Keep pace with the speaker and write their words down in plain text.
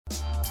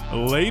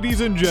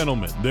Ladies and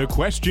gentlemen, the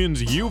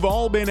questions you've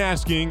all been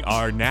asking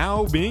are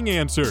now being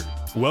answered.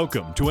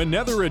 Welcome to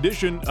another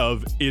edition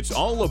of It's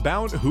All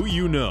About Who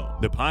You Know,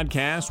 the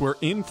podcast where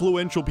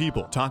influential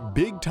people talk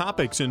big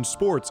topics in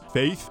sports,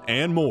 faith,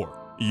 and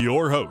more.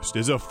 Your host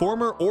is a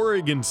former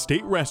Oregon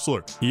State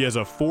wrestler. He has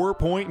a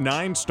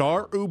 4.9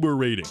 star Uber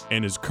rating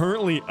and is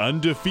currently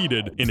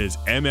undefeated in his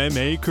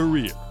MMA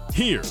career.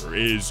 Here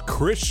is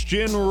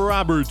Christian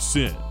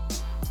Robertson.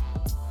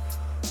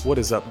 What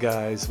is up,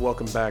 guys?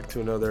 Welcome back to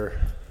another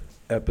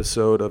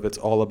episode of It's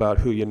All About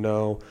Who You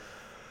Know.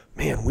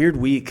 Man, weird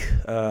week.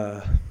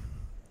 Been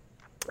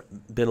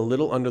a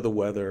little under the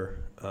weather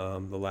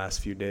the last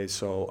few days,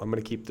 so I'm going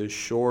to keep this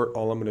short.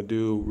 All I'm going to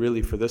do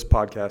really for this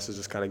podcast is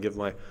just kind of give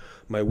my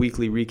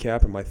weekly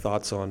recap and my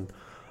thoughts on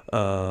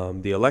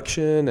the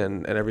election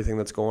and everything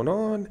that's going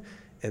on.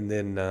 And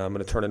then I'm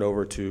going to turn it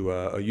over to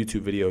a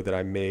YouTube video that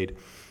I made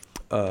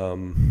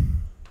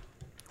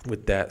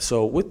with that.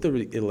 So with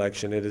the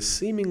election, it is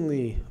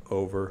seemingly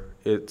over.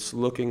 It's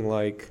looking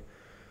like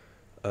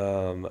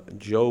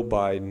Joe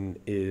Biden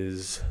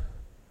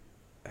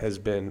has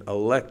been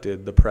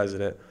elected the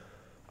president.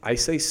 I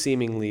say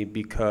seemingly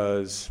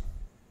because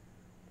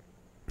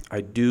I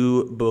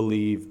do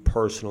believe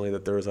personally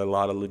that there is a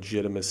lot of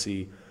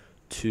legitimacy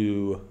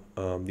to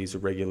these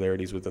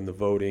irregularities within the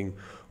voting,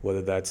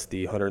 whether that's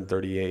the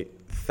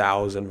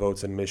 138,000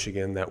 votes in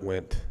Michigan that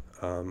went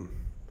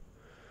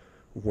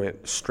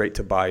straight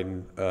to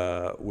Biden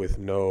with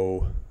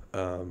no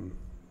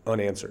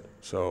unanswered.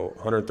 So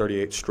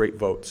 138 straight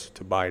votes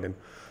to Biden.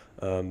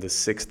 The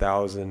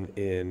 6,000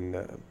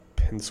 in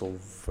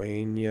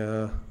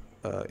Pennsylvania,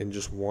 in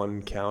just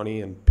one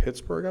county in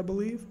Pittsburgh, I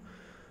believe,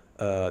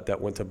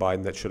 that went to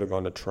Biden that should have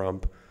gone to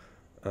Trump.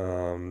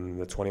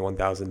 The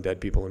 21,000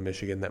 dead people in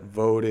Michigan that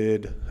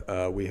voted.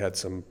 We had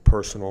some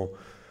personal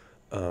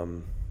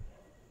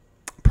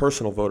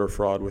voter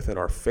fraud within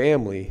our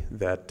family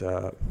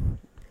that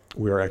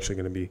we are actually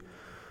going to be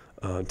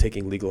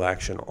taking legal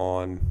action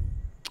on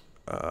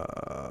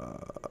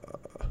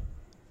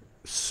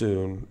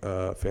soon.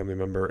 A family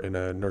member in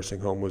a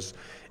nursing home was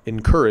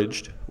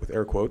encouraged, with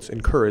air quotes,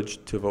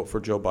 encouraged to vote for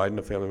Joe Biden,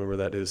 a family member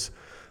that is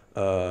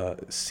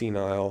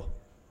senile,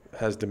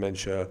 has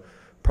dementia,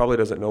 probably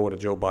doesn't know what a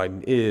Joe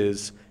Biden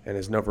is, and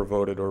has never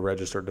voted or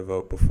registered to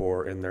vote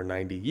before in their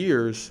 90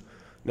 years,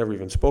 never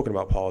even spoken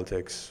about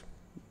politics,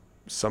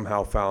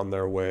 somehow found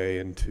their way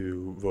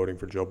into voting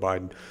for Joe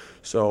Biden.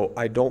 So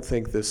I don't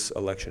think this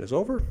election is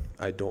over.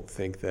 I don't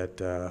think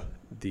that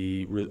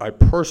I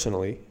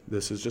personally,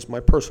 this is just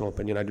my personal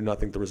opinion, I do not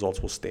think the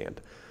results will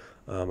stand.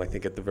 I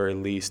think at the very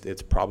least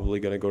it's probably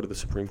going to go to the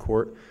Supreme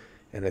Court,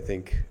 and I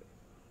think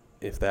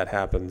if that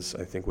happens,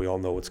 I think we all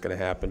know what's going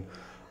to happen.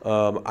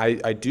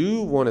 I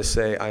do want to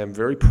say I am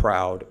very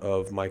proud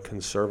of my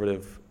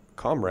conservative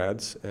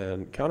comrades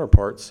and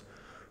counterparts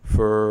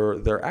for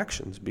their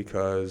actions,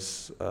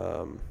 because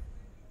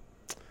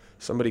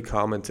somebody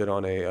commented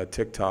on a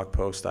TikTok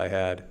post I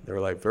had. They were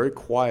like, very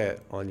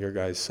quiet on your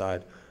guys'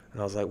 side.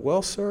 And I was like,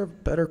 well, sir,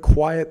 better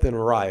quiet than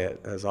riot,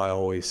 as I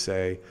always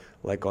say,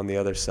 like on the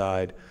other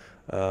side.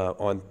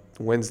 On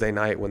Wednesday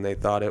night when they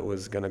thought it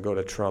was going to go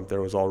to Trump,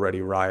 there was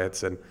already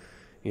riots. And,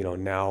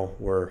 now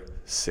we're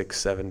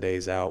 6-7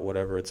 days out,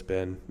 whatever it's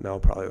been. No,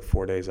 probably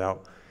 4 days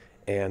out.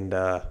 And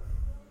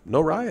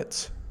no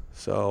riots.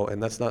 So,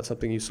 and that's not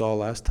something you saw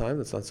last time.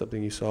 That's not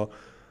something you saw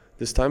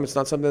this time. It's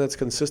not something that's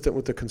consistent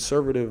with the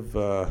conservative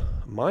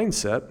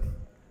mindset.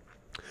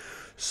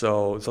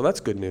 So that's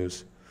good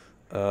news.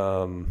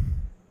 And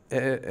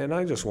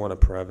I just want to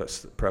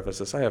preface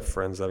this. I have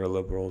friends that are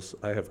liberals.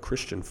 I have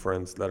Christian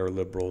friends that are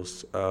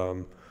liberals.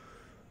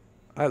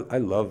 I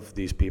love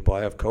these people.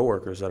 I have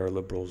coworkers that are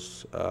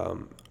liberals.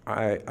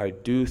 I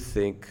do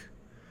think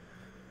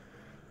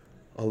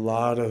a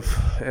lot of,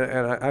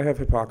 and I have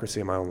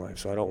hypocrisy in my own life,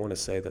 so I don't want to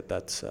say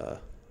that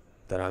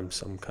I'm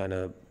some kind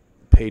of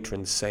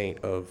patron saint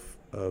of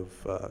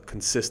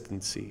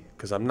consistency,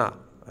 because I'm not.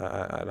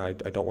 I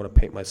don't want to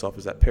paint myself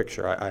as that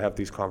picture. I have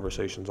these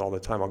conversations all the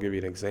time. I'll give you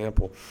an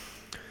example.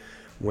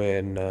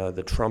 When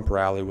the Trump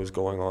rally was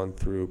going on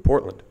through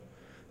Portland,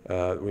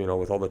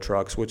 with all the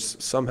trucks, which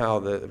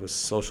somehow it was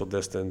social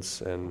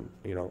distance and,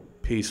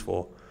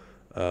 peaceful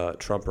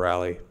Trump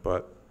rally,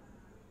 but,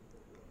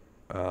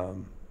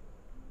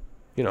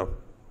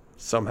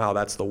 somehow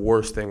that's the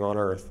worst thing on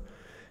earth,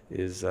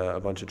 is a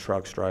bunch of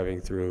trucks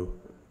driving through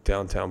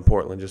downtown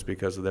Portland just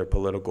because of their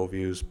political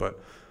views. But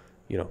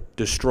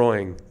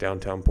destroying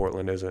downtown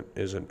Portland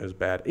isn't as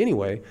bad.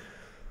 Anyway,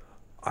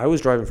 I was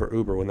driving for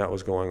Uber when that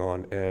was going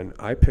on, and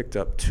I picked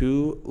up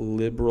two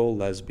liberal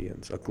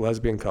lesbians, a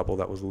lesbian couple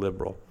that was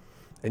liberal.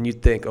 And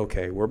you'd think,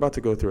 okay, we're about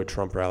to go through a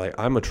Trump rally.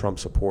 I'm a Trump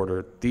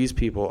supporter. These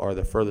people are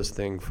the furthest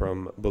thing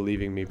from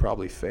believing me,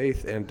 probably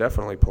faith and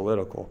definitely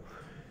political.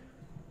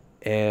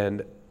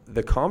 And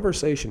the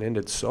conversation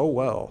ended so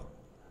well,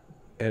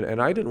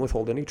 and I didn't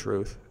withhold any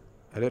truth.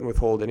 I didn't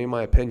withhold any of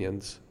my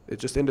opinions. It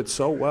just ended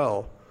so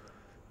well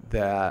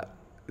that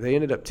they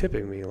ended up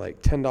tipping me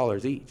like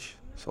 $10 each,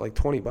 so like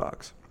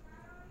 $20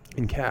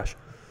 in cash.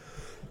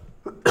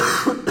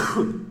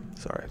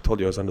 Sorry, I told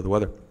you I was under the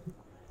weather.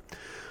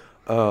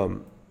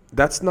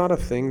 That's not a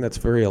thing that's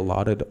very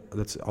allotted.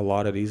 That's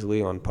allotted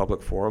easily on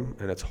public forum,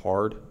 and it's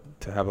hard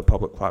to have a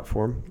public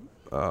platform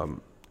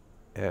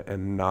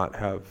and not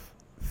have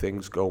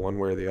things go one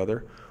way or the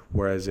other.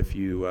 Whereas if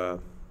you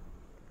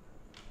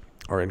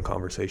are in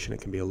conversation,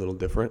 it can be a little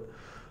different.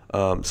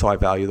 So I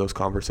value those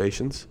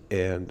conversations,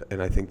 and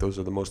I think those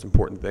are the most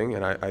important thing.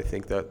 And I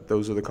think that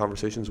those are the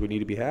conversations we need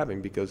to be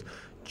having, because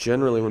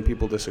generally when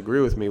people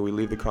disagree with me, we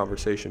leave the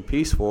conversation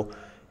peaceful,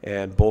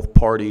 and both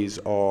parties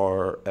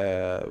are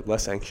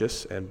less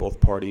anxious, and both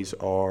parties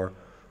are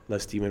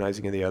less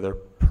demonizing of the other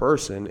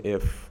person.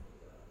 If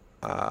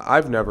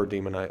I've never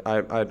demonized,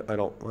 I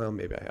don't, well,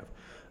 maybe I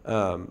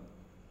have.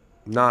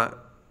 Not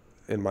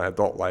in my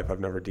adult life, I've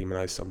never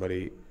demonized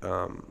somebody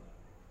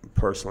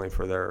personally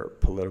for their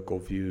political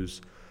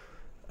views.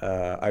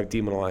 I've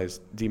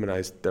demonized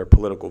their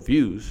political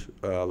views,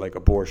 like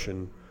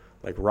abortion,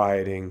 like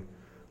rioting,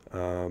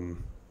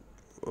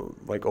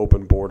 like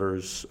open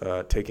borders,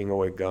 taking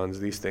away guns.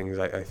 These things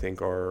I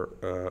think are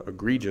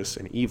egregious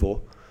and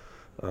evil.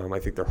 I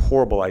think they're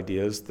horrible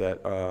ideas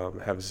that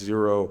have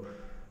zero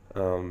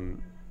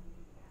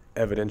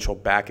evidential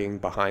backing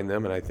behind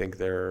them, and I think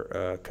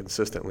they're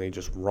consistently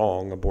just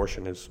wrong.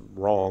 Abortion is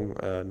wrong.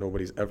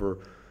 Nobody's ever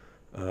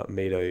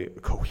made a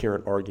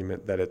coherent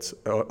argument that it's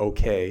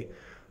okay.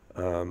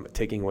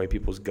 Taking away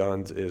people's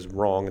guns is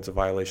wrong. It's a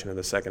violation of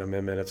the Second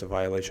Amendment. It's a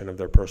violation of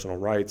their personal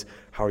rights.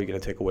 How are you going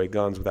to take away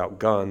guns without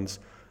guns?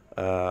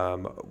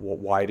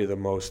 Why do the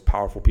most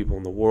powerful people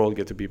in the world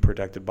get to be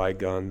protected by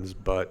guns,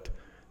 but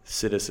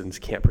citizens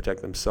can't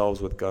protect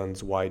themselves with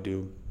guns? Why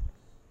do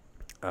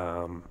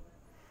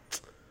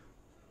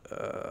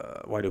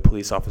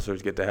police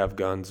officers get to have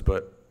guns,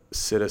 but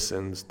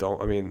citizens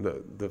don't? I mean,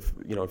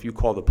 if you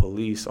call the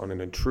police on an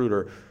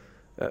intruder,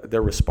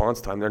 their response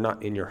time, they're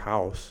not in your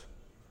house.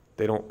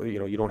 They don't,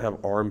 you don't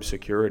have armed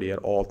security at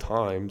all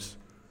times.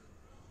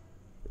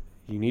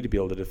 You need to be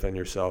able to defend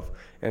yourself.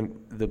 And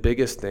the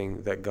biggest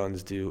thing that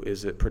guns do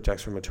is it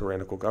protects from a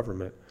tyrannical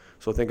government.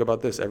 So think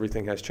about this.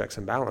 Everything has checks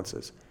and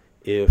balances.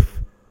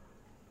 If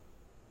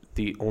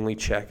the only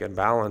check and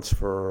balance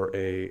for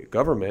a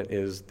government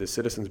is the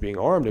citizens being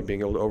armed and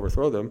being able to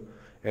overthrow them,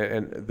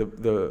 and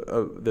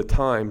the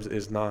Times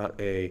is not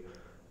a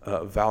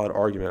valid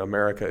argument.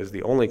 America is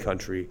the only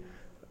country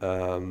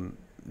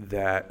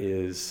that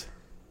is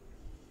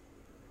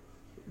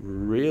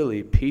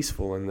really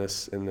peaceful in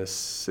this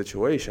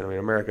situation. I mean,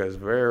 America is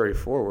very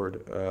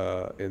forward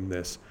in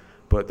this,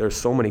 but there's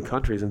so many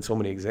countries and so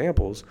many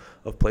examples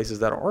of places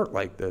that aren't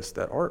like this,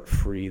 that aren't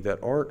free, that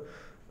aren't,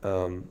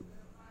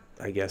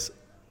 I guess,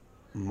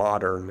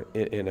 modern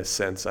in a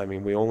sense. I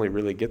mean, we only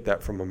really get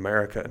that from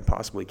America and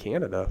possibly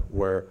Canada,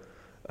 where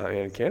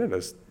and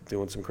Canada's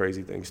doing some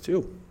crazy things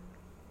too.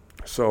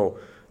 So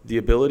the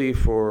ability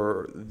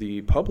for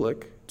the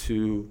public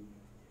to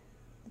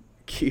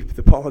keep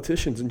the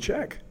politicians in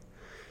check,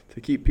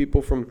 to keep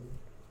people from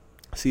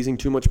seizing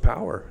too much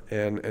power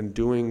and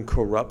doing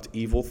corrupt,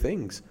 evil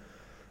things.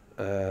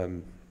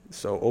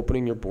 So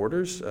opening your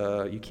borders,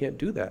 you can't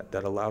do that.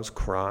 That allows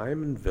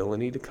crime and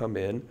villainy to come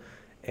in,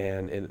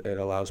 and it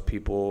allows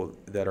people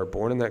that are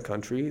born in that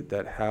country,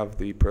 that have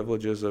the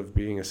privileges of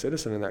being a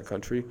citizen in that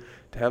country,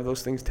 to have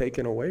those things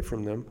taken away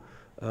from them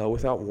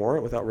without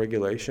warrant, without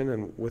regulation,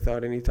 and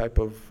without any type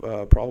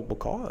of probable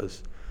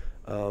cause.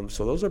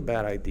 So those are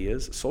bad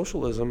ideas.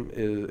 Socialism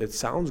it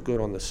sounds good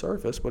on the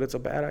surface, but it's a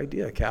bad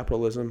idea.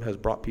 Capitalism has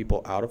brought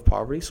people out of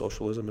poverty.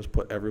 Socialism has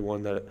put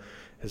everyone that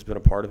has been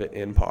a part of it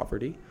in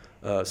poverty.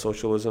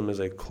 Socialism is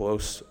a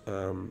close,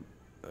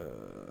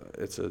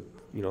 it's a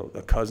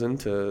cousin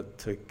to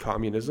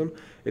communism.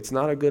 It's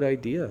not a good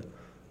idea.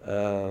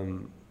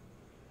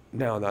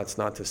 Now, that's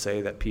not to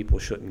say that people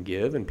shouldn't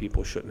give and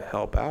people shouldn't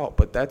help out,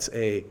 but that's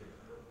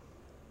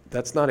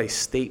not a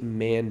state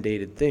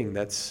mandated thing.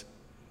 That's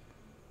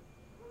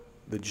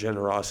the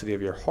generosity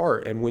of your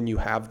heart, and when you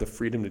have the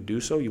freedom to do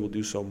so, you will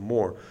do so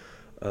more.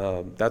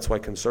 That's why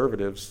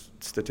conservatives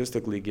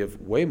statistically give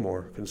way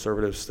more.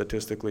 Conservatives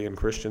statistically and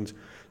Christians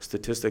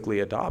statistically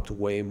adopt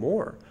way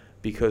more,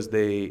 because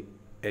they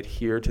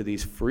adhere to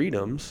these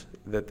freedoms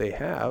that they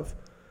have,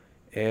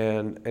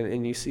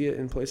 and you see it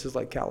in places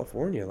like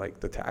California.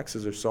 Like, the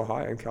taxes are so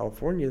high in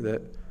California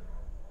that,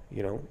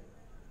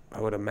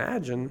 I would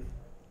imagine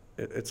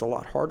it's a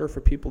lot harder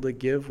for people to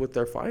give with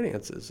their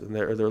finances, and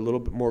they're a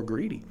little bit more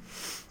greedy.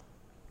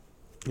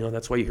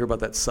 That's why you hear about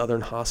that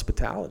Southern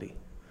hospitality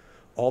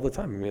all the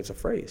time. I mean, it's a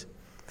phrase.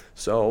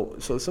 So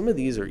some of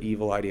these are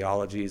evil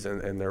ideologies,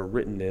 and they're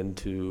written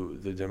into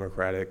the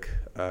democratic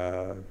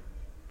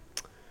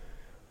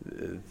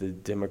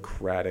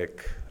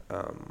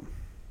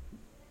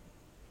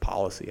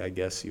policy, I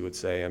guess you would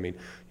say. I mean,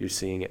 you're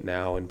seeing it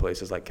now in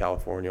places like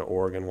California,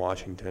 Oregon,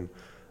 Washington.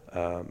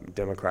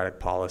 Democratic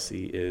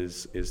policy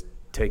is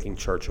taking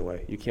church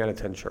away. You can't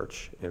attend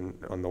church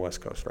on the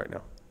West Coast right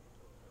now.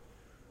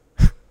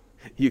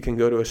 You can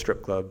go to a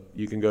strip club,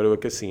 you can go to a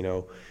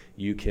casino,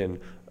 you can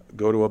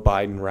go to a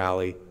Biden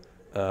rally,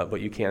 but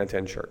you can't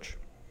attend church.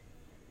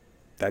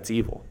 That's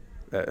evil.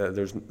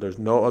 There's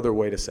no other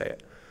way to say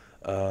it.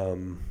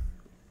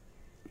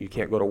 You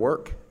can't go to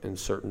work in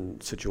certain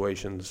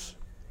situations.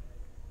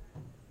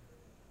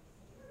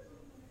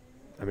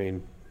 I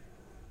mean,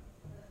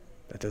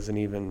 it doesn't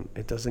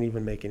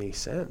even make any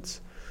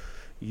sense.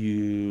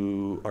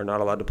 You are not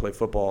allowed to play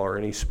football or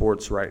any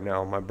sports right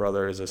now. My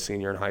brother is a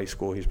senior in high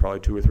school. He's probably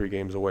 2 or 3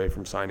 games away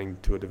from signing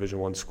to a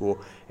Division I school,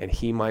 and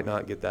he might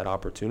not get that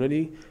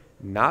opportunity,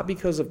 not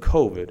because of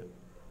COVID,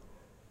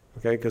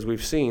 okay, because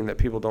we've seen that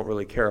people don't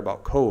really care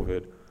about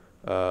COVID,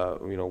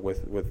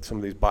 with some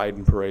of these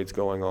Biden parades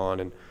going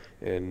on,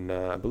 and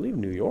I believe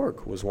New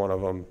York was one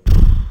of them.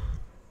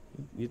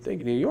 You'd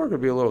think New York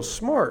would be a little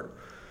smarter.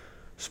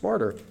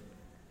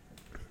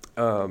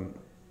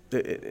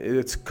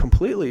 It's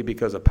completely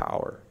because of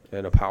power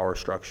and a power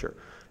structure.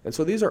 And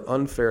so these are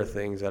unfair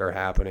things that are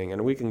happening, and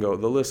the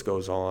list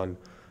goes on.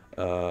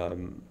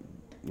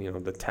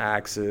 The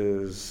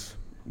taxes,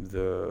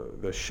 the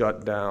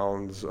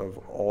shutdowns of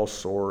all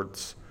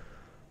sorts,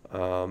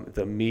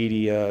 the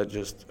media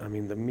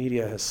the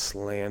media has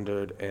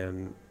slandered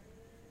and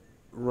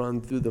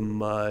run through the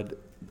mud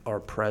our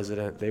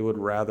president. They would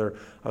rather,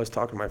 I was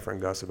talking to my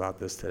friend Gus about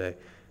this today.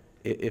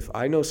 If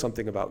I know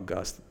something about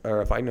Gus,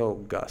 or if I know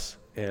Gus,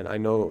 and I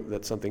know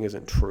that something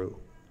isn't true,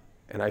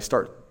 and I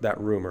start that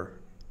rumor,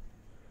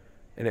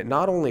 and it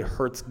not only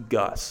hurts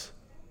Gus,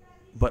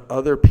 but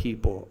other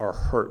people are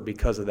hurt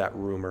because of that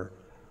rumor,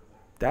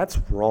 that's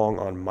wrong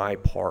on my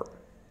part,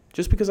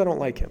 just because I don't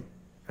like him.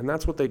 And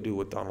that's what they do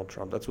with Donald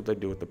Trump. That's what they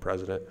do with the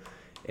president.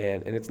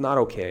 And it's not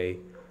okay.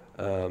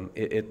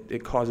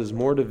 It causes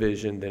more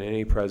division than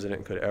any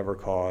president could ever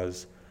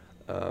cause.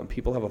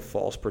 People have a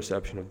false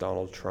perception of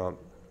Donald Trump.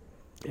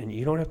 And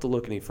you don't have to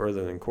look any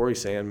further than Corey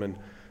Sandman,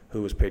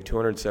 who was paid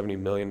 $270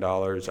 million,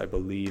 I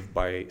believe,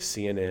 by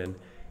CNN,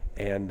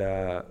 and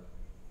the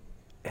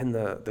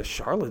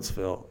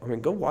Charlottesville. I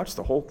mean, go watch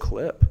the whole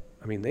clip.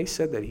 I mean, he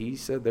said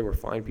they were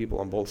fine people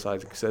on both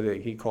sides. He said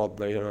that he called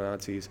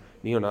neo-Nazis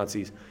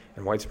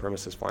and white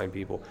supremacists fine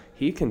people.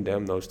 He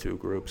condemned those two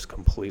groups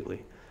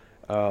completely.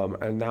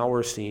 And now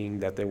we're seeing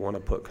that they want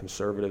to put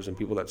conservatives and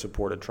people that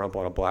supported Trump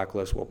on a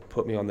blacklist. Well,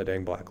 put me on the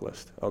dang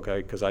blacklist,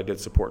 okay, because I did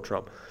support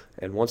Trump.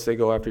 And once they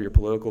go after your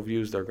political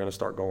views, they're going to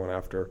start going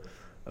after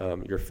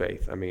your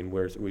faith. I mean,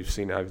 we've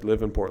seen, I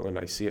live in Portland,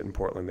 I see it in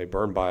Portland. They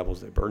burn Bibles,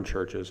 they burn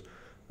churches.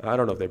 I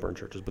don't know if they burn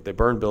churches, but they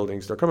burn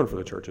buildings. They're coming for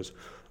the churches.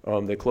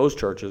 They close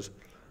churches.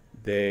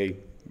 They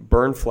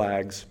burn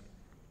flags.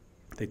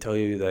 They tell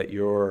you that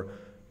your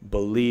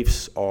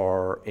beliefs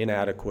are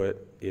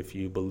inadequate if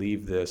you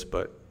believe this,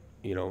 but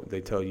they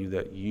tell you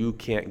that you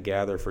can't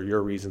gather for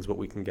your reasons, but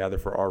we can gather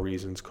for our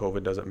reasons.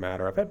 COVID doesn't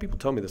matter. I've had people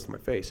tell me this to my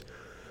face.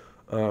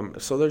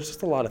 So there's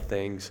just a lot of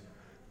things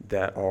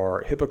that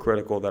are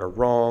hypocritical, that are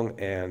wrong,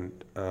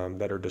 and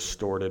that are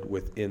distorted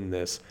within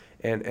this.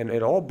 And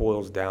it all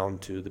boils down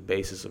to the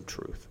basis of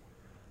truth.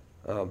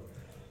 And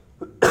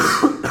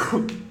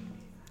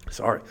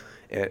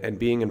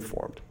being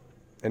informed.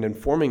 And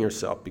informing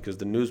yourself, because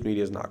the news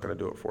media is not going to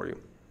do it for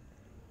you.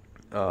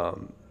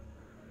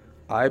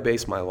 I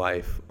base my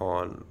life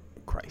on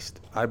Christ.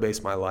 I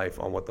base my life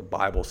on what the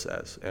Bible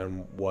says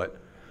and what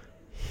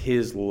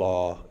His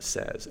law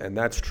says. And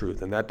that's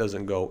truth, and that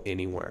doesn't go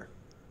anywhere.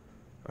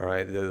 All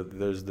right,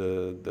 there's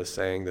the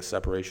saying, the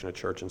separation of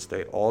church and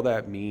state. All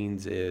that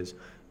means is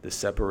the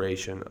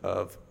separation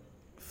of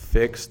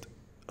fixed,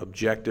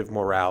 objective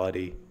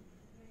morality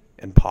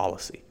and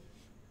policy.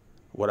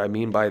 What I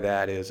mean by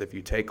that is if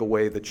you take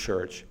away the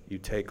church, you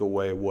take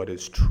away what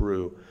is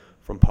true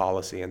from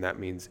policy, and that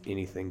means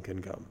anything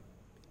can come.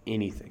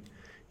 Anything.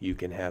 You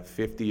can have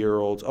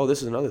 50-year-olds. Oh,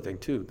 this is another thing,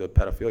 too, the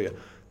pedophilia.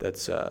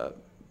 That's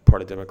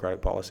part of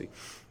Democratic policy.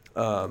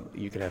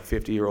 You can have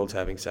 50-year-olds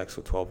having sex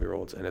with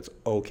 12-year-olds, and it's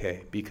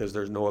okay because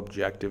there's no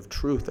objective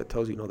truth that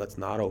tells you, no, that's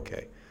not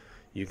okay.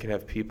 You can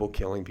have people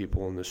killing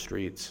people in the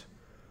streets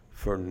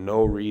for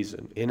no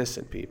reason,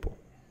 innocent people.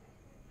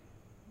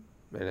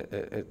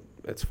 And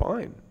it's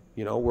fine.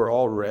 We're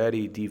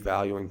already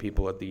devaluing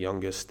people at the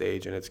youngest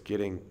stage, and it's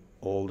getting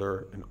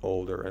older and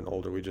older and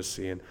older. We're just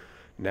seeing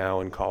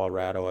now in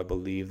Colorado, I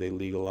believe they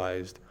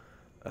legalized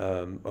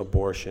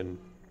abortion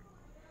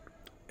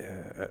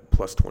at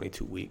plus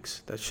 22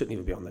 weeks. That shouldn't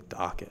even be on the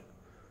docket.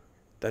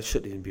 That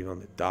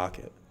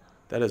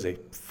is a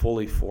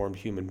fully formed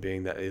human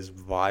being that is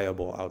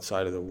viable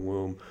outside of the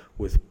womb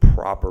with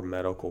proper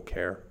medical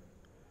care.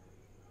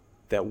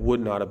 That would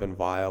not have been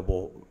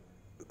viable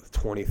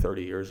 20,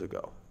 30 years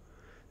ago.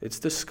 It's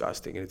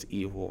disgusting and it's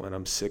evil, and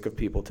I'm sick of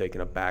people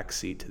taking a back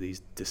seat to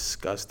these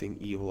disgusting,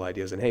 evil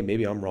ideas. And hey,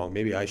 maybe I'm wrong.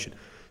 Maybe I should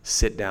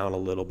sit down a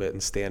little bit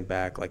and stand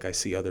back like I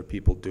see other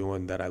people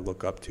doing that I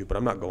look up to, but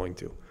I'm not going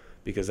to,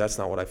 because that's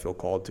not what I feel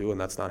called to, and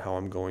that's not how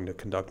I'm going to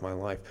conduct my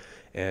life.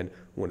 And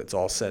when it's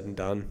all said and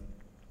done,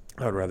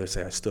 I'd rather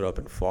say I stood up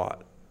and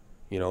fought,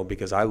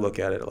 because I look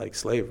at it like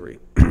slavery.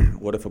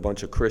 What if a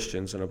bunch of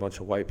Christians and a bunch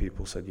of white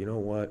people said, you know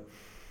what,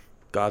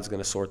 God's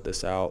going to sort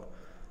this out.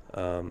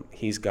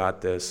 He's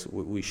got this.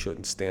 We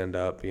shouldn't stand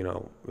up.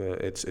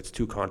 It's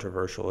too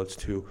controversial. It's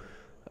too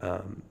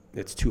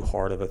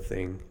hard of a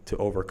thing to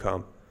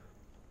overcome.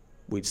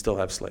 we'd still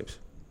have slaves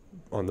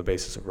on the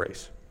basis of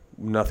race.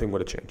 Nothing would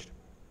have changed.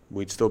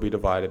 We'd still be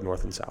divided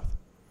north and south.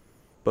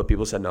 But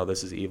people said, no,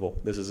 this is evil.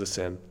 This is a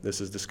sin.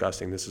 This is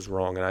disgusting. This is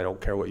wrong. And I don't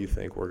care what you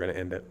think. We're going to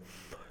end it.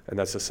 And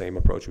that's the same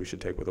approach we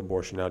should take with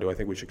abortion now. Do I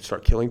think we should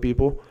start killing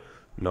people?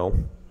 No.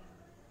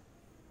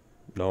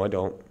 No, I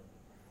don't.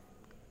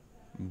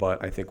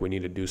 But I think we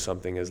need to do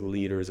something as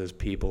leaders, as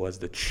people, as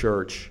the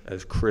church,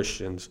 as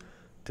Christians,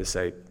 to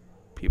say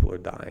people are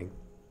dying.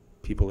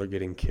 People are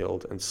getting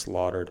killed and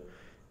slaughtered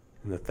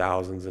in the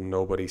thousands, and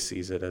nobody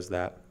sees it as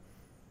that.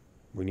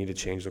 We need to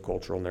change the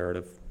cultural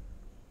narrative.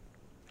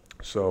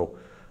 So,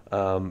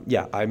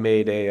 I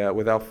made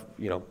without,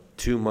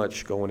 too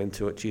much going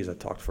into it. Geez, I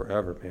talked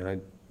forever, man. I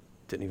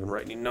didn't even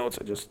write any notes.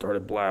 I just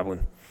started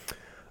blabbling.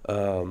 I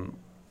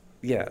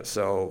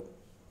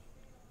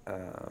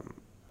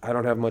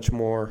don't have much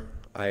more.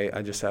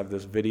 I just have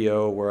this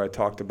video where I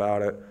talked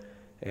about it,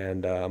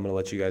 and I'm going to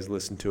let you guys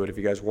listen to it. If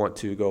you guys want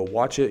to go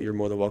watch it, you're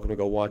more than welcome to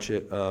go watch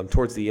it.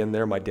 Towards the end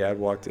there, my dad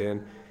walked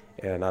in,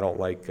 and I don't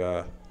like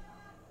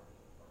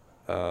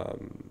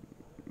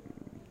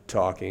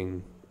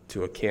talking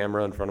to a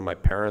camera in front of my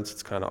parents.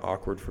 It's kind of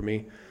awkward for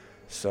me.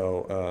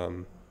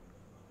 So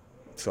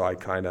I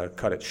kind of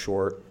cut it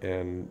short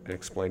and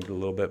explained it a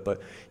little bit.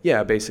 But,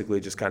 yeah, basically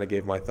just kind of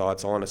gave my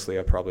thoughts. Honestly,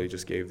 I probably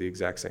just gave the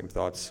exact same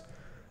thoughts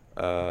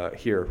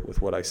here with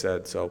what I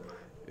said. So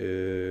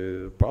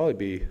it'll probably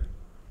be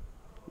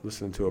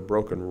listening to a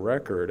broken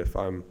record if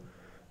I'm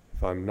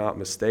not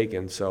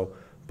mistaken. So,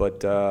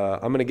 but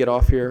I'm going to get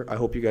off here. I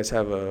hope you guys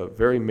have a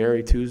very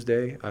Merry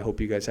Tuesday. I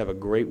hope you guys have a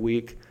great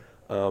week.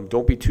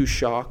 Don't be too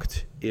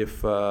shocked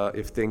if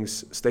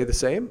things stay the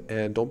same,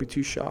 and don't be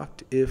too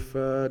shocked if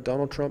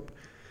Donald Trump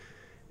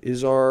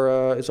is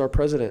our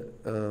president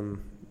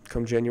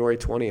come January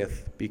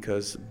 20th,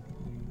 because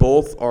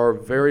both are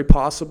very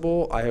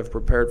possible. I have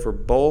prepared for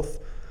both.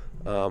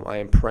 I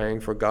am praying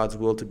for God's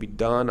will to be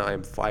done. I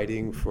am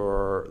fighting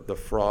for the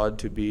fraud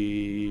to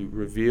be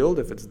revealed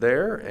if it's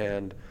there,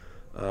 and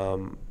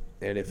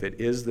if it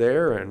is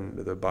there and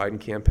the Biden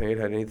campaign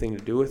had anything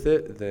to do with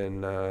it,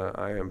 then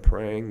I am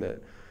praying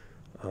that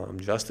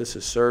justice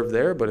is served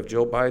there. But if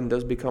Joe Biden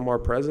does become our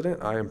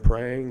president, I am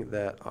praying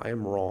that I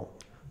am wrong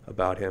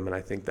about him, and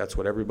I think that's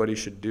what everybody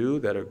should do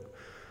that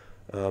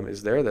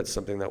is there. That's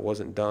something that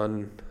wasn't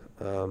done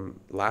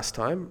last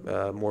time.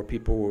 More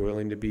people were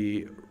willing to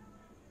be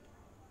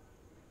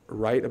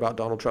right about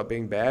Donald Trump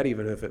being bad,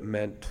 even if it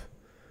meant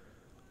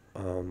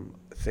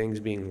things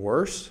being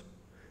worse,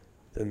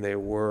 than they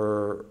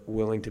were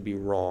willing to be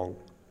wrong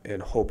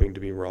and hoping to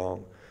be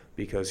wrong.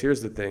 Because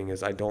here's the thing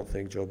is, I don't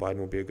think Joe Biden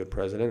will be a good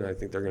president. I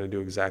think they're going to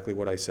do exactly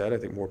what I said. I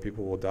think more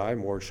people will die,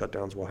 more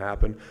shutdowns will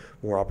happen,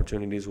 more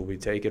opportunities will be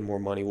taken, more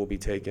money will be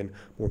taken,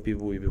 more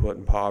people will be put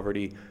in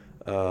poverty,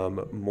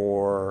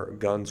 more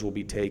guns will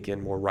be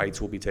taken, more rights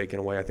will be taken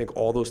away. I think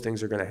all those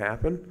things are going to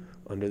happen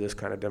under this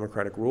kind of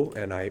democratic rule,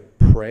 and I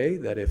pray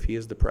that if he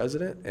is the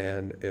president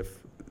and if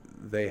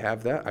they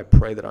have that, I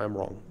pray that I'm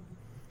wrong.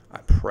 I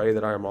pray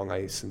that I am wrong.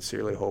 I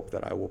sincerely hope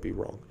that I will be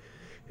wrong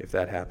if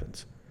that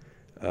happens.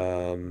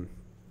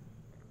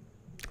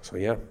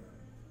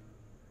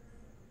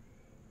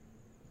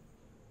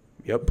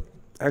 Yep.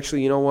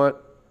 Actually, you know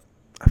what?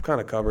 I've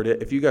kind of covered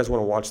it. If you guys want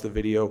to watch the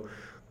video,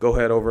 go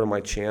ahead over to my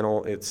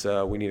channel. It's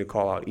We Need to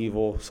Call Out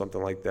Evil,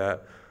 something like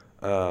that,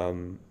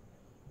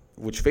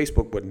 which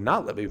Facebook would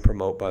not let me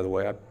promote, by the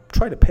way. I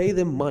tried to pay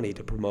them money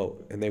to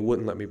promote, and they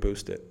wouldn't let me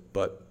boost it.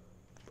 But,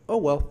 oh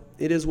well,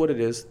 it is what it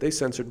is. They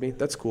censored me.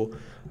 That's cool.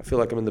 I feel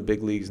like I'm in the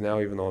big leagues now,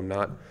 even though I'm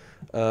not.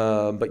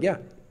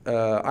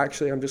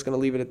 Actually, I'm just going to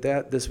leave it at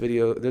that. This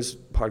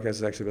podcast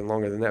has actually been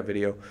longer than that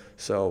video,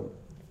 so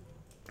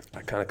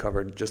I kind of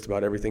covered just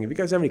about everything. If you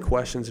guys have any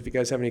questions, if you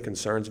guys have any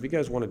concerns, if you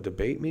guys want to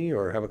debate me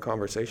or have a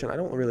conversation, I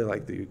don't really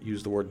like to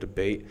use the word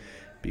debate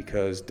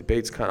because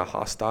debate's kind of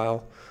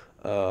hostile,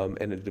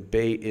 and a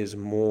debate is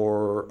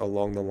more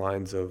along the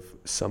lines of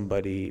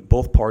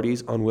both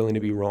parties unwilling to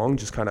be wrong,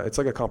 it's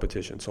like a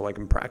competition. So like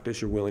in practice,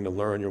 you're willing to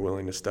learn, you're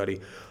willing to study.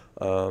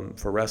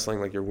 For wrestling,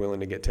 like you're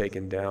willing to get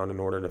taken down in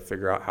order to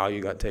figure out how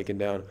you got taken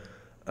down.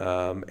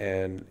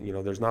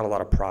 There's not a lot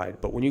of pride.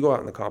 But when you go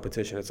out in the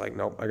competition, it's like,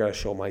 nope, I got to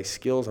show my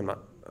skills.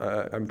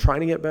 I'm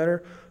trying to get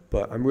better,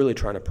 but I'm really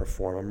trying to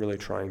perform. I'm really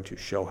trying to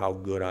show how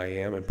good I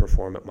am and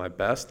perform at my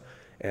best.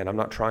 And I'm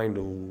not trying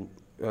to,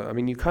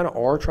 you kind of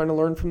are trying to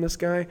learn from this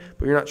guy,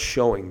 but you're not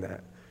showing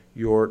that.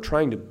 You're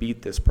trying to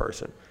beat this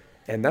person.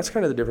 And that's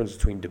kind of the difference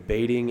between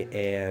debating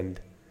and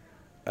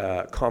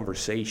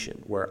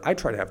conversation, where I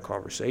try to have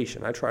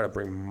conversation. I try to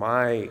bring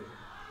my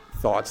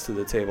thoughts to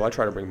the table. I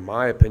try to bring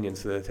my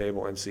opinions to the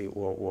table and see,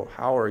 well,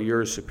 how are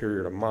yours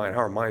superior to mine?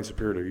 How are mine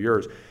superior to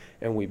yours?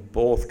 And we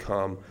both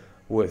come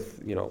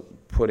with,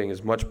 putting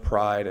as much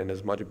pride and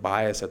as much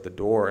bias at the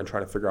door and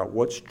trying to figure out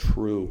what's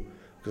true,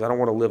 because I don't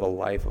want to live a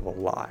life of a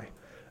lie.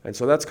 And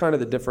so that's kind of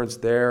the difference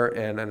there,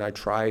 and I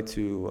try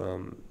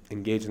to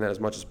engage in that as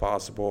much as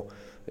possible.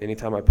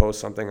 Anytime I post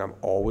something, I'm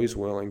always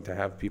willing to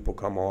have people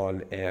come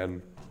on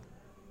and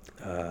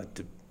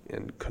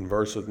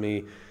converse with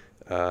me,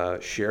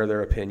 share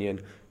their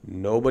opinion,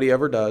 Nobody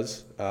ever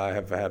does. I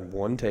have had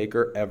one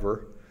taker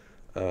ever.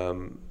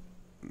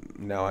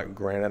 Now,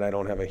 granted, I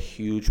don't have a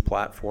huge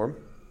platform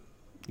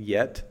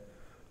yet,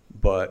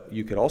 but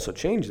you can also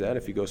change that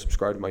if you go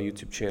subscribe to my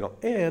YouTube channel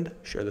and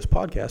share this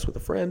podcast with a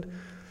friend.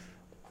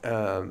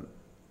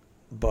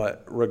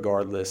 But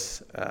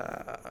regardless,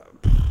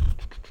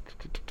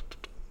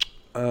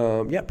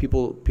 I've had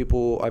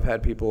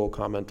people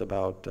comment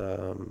about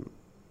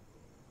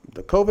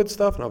the COVID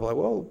stuff, and I'm like,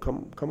 well,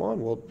 come on,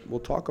 we'll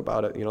talk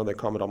about it. They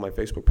comment on my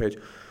Facebook page,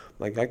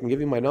 like, I can give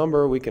you my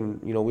number, we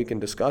can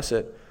discuss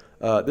it.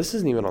 This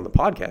isn't even on the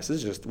podcast. This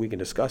is just, we can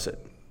discuss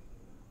it.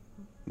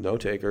 No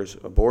takers.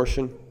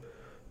 Abortion,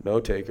 no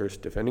takers.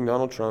 Defending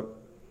Donald Trump,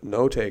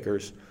 no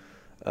takers.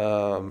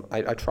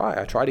 I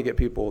try to get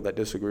people that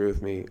disagree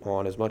with me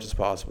on as much as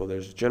possible.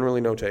 There's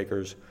generally no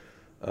takers.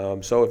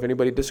 So if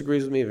anybody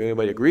disagrees with me, if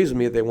anybody agrees with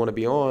me, if they want to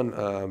be on,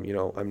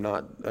 I'm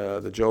not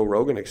the Joe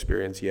Rogan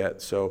experience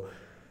yet. So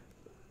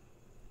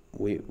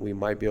we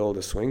might be able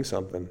to swing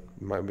something.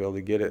 We might be able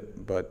to get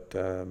it, but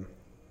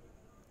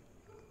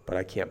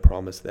I can't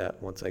promise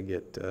that once I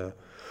get to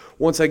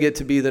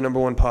be the number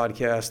one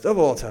podcast of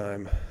all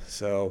time.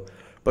 So,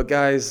 but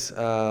guys,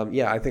 I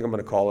think I'm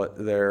going to call it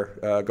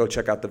there. Go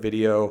check out the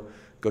video.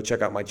 Go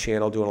check out my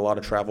channel, doing a lot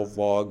of travel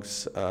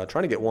vlogs,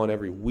 trying to get one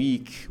every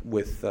week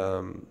with,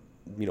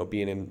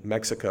 being in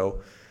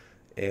Mexico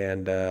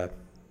and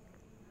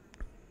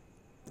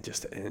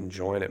just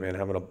enjoying it, man,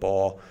 having a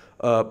ball.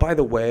 By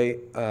the way,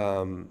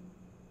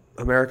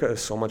 America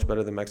is so much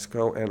better than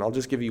Mexico, and I'll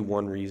just give you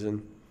one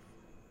reason.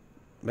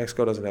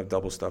 Mexico doesn't have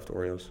double stuffed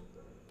Oreos.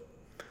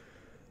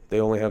 They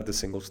only have the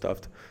single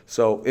stuffed.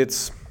 So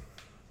it's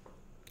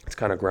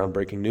kind of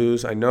groundbreaking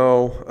news, I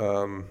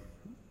know.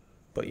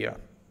 But yeah,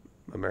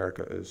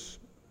 America is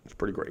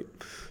pretty great.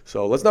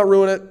 So let's not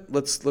ruin it.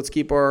 Let's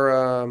keep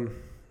our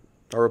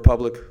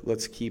republic.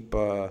 Let's keep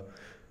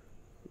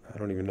I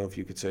don't even know if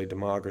you could say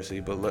democracy,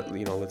 but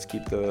let's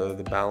keep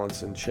the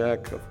balance in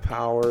check of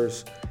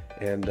powers,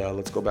 and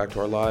let's go back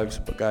to our lives.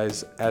 But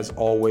guys, as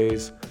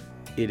always,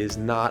 it is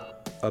not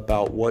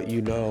about what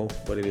you know,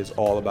 but it is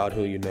all about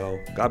who you know.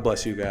 God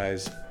bless you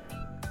guys.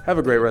 Have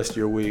a great rest of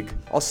your week.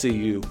 I'll see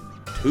you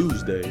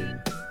Tuesday.